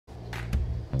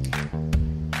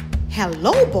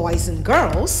Hello, boys and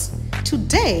girls.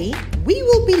 Today, we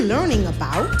will be learning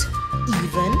about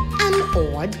even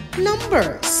and odd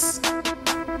numbers.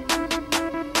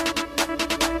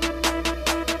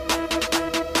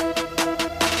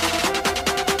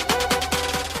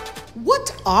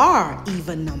 What are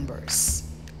even numbers?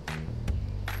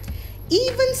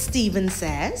 Even Steven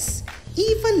says,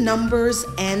 even numbers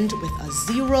end with a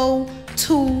 0,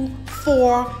 2,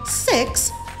 4,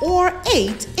 6, or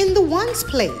 8 in the ones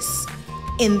place.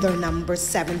 In the number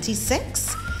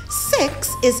 76,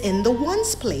 6 is in the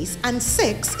ones place and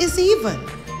 6 is even.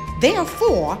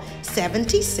 Therefore,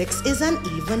 76 is an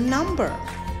even number.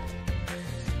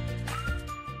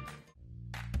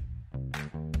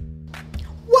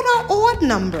 What are odd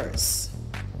numbers?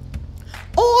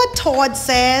 Odd Todd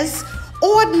says,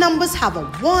 odd numbers have a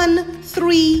 1,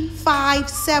 3, 5,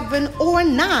 7, or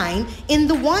 9 in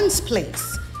the ones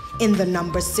place. In the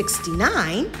number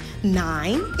 69,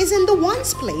 9 is in the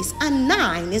ones place and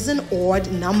 9 is an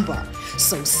odd number.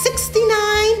 So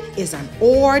 69 is an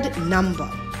odd number.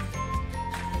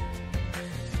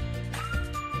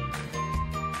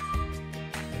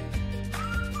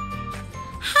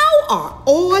 How are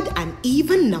odd and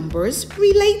even numbers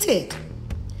related?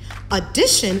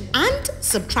 Addition and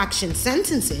subtraction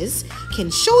sentences can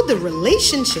show the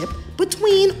relationship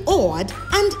between odd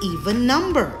and even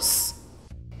numbers.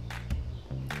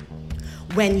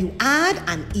 When you add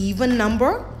an even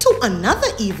number to another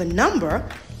even number,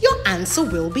 your answer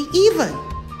will be even.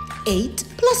 8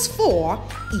 plus 4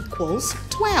 equals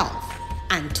 12,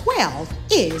 and 12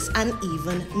 is an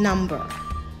even number.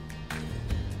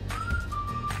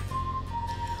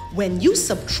 When you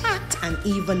subtract an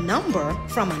even number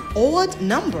from an odd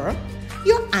number,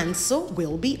 your answer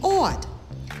will be odd.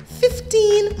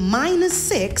 15 minus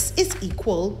 6 is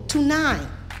equal to 9.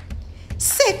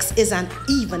 6 is an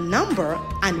even number,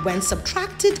 and when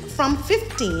subtracted from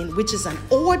 15, which is an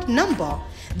odd number,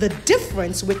 the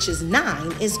difference, which is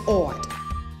 9, is odd.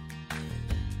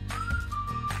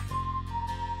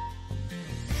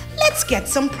 Let's get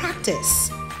some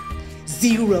practice.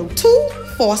 0, 2,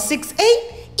 4, 6, 8.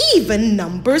 Even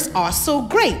numbers are so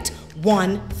great.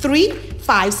 1, 3,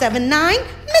 5, 7, 9.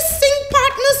 Missing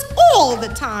partners all the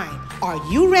time. Are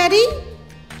you ready?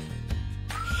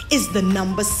 Is the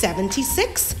number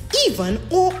 76 even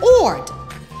or odd?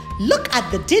 Look at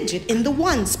the digit in the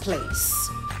ones place.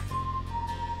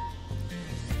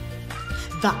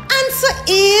 The answer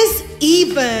is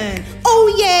even. Oh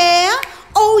yeah,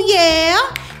 oh yeah.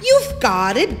 You've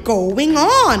got it going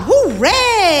on.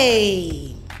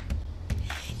 Hooray!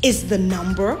 Is the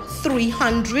number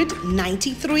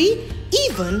 393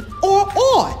 even or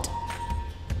odd?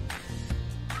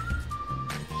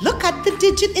 Look at the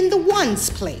digit in the ones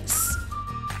place.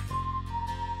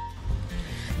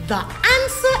 The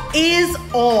answer is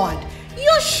odd.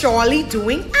 You're surely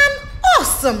doing an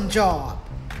awesome job.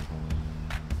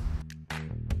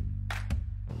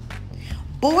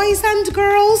 Boys and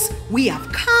girls, we have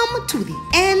come to the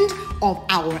end of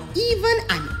our even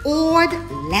and odd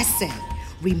lesson.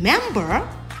 Remember,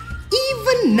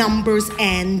 even numbers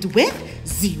end with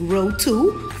 0,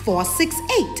 2, 4, 6,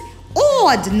 8.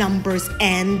 Odd numbers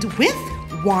end with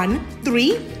 1,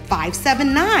 3, 5,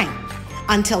 7, 9.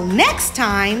 Until next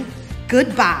time,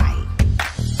 goodbye.